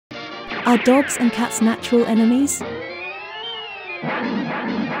Are dogs and cats natural enemies?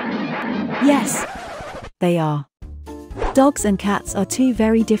 Yes, they are. Dogs and cats are two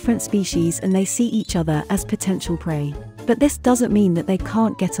very different species and they see each other as potential prey. But this doesn't mean that they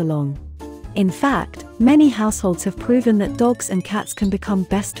can't get along. In fact, many households have proven that dogs and cats can become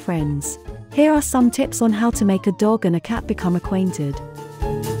best friends. Here are some tips on how to make a dog and a cat become acquainted.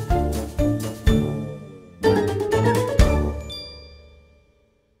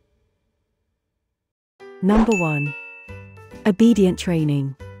 Number 1. Obedient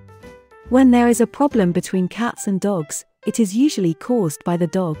training. When there is a problem between cats and dogs, it is usually caused by the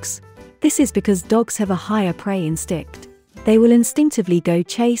dogs. This is because dogs have a higher prey instinct. They will instinctively go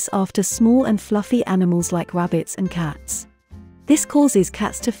chase after small and fluffy animals like rabbits and cats. This causes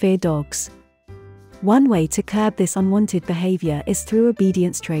cats to fear dogs. One way to curb this unwanted behavior is through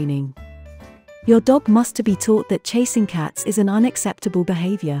obedience training. Your dog must be taught that chasing cats is an unacceptable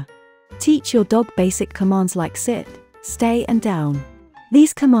behavior. Teach your dog basic commands like sit, stay and down.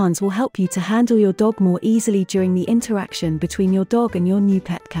 These commands will help you to handle your dog more easily during the interaction between your dog and your new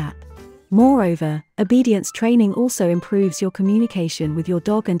pet cat. Moreover, obedience training also improves your communication with your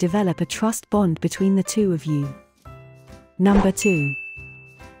dog and develop a trust bond between the two of you. Number 2.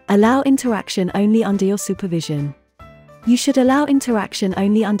 Allow interaction only under your supervision. You should allow interaction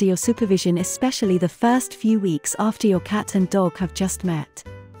only under your supervision, especially the first few weeks after your cat and dog have just met.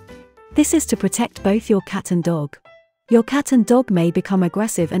 This is to protect both your cat and dog. Your cat and dog may become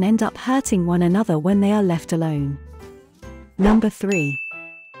aggressive and end up hurting one another when they are left alone. Number 3.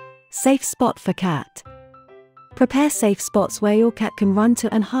 Safe spot for cat. Prepare safe spots where your cat can run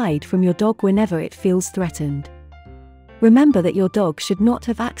to and hide from your dog whenever it feels threatened. Remember that your dog should not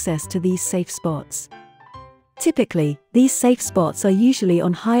have access to these safe spots. Typically, these safe spots are usually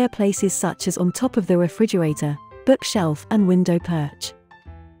on higher places such as on top of the refrigerator, bookshelf and window perch.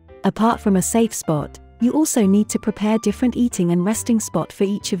 Apart from a safe spot, you also need to prepare different eating and resting spot for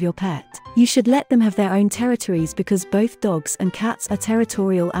each of your pet. You should let them have their own territories because both dogs and cats are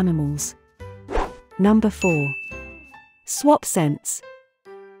territorial animals. Number 4. Swap scents.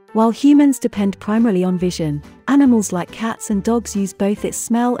 While humans depend primarily on vision, animals like cats and dogs use both its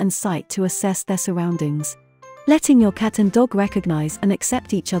smell and sight to assess their surroundings. Letting your cat and dog recognize and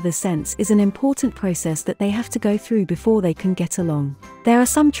accept each other's scents is an important process that they have to go through before they can get along. There are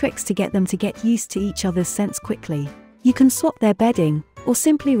some tricks to get them to get used to each other's scents quickly. You can swap their bedding, or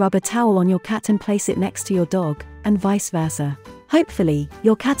simply rub a towel on your cat and place it next to your dog, and vice versa. Hopefully,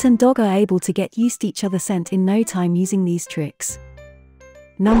 your cat and dog are able to get used to each other's scent in no time using these tricks.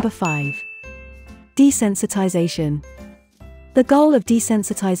 Number 5. Desensitization. The goal of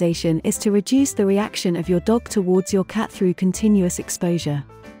desensitization is to reduce the reaction of your dog towards your cat through continuous exposure.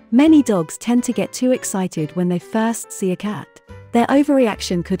 Many dogs tend to get too excited when they first see a cat. Their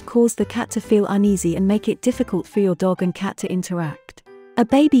overreaction could cause the cat to feel uneasy and make it difficult for your dog and cat to interact. A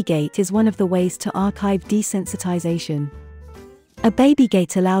baby gate is one of the ways to archive desensitization. A baby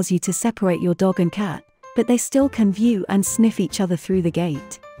gate allows you to separate your dog and cat, but they still can view and sniff each other through the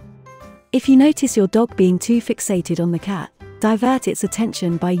gate. If you notice your dog being too fixated on the cat, divert its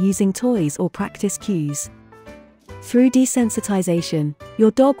attention by using toys or practice cues. Through desensitization, your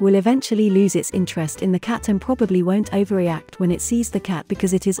dog will eventually lose its interest in the cat and probably won't overreact when it sees the cat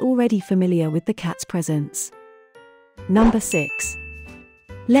because it is already familiar with the cat's presence. Number 6.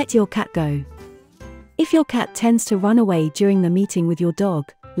 Let your cat go. If your cat tends to run away during the meeting with your dog,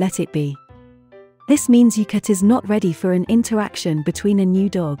 let it be. This means your cat is not ready for an interaction between a new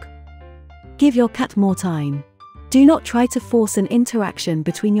dog. Give your cat more time. Do not try to force an interaction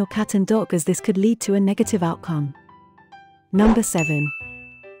between your cat and dog as this could lead to a negative outcome. Number 7.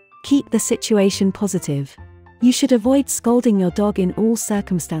 Keep the situation positive. You should avoid scolding your dog in all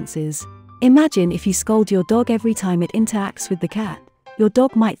circumstances. Imagine if you scold your dog every time it interacts with the cat. Your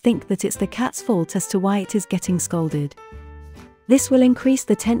dog might think that it's the cat's fault as to why it is getting scolded. This will increase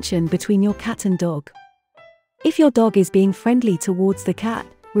the tension between your cat and dog. If your dog is being friendly towards the cat,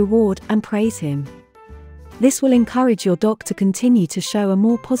 reward and praise him. This will encourage your dog to continue to show a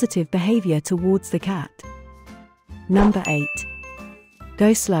more positive behavior towards the cat. Number 8.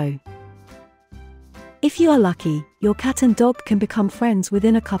 Go slow. If you are lucky, your cat and dog can become friends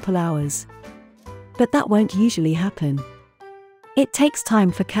within a couple hours. But that won't usually happen. It takes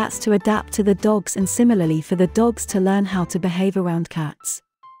time for cats to adapt to the dogs and similarly for the dogs to learn how to behave around cats.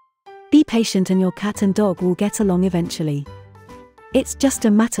 Be patient and your cat and dog will get along eventually. It's just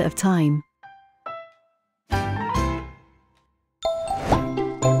a matter of time.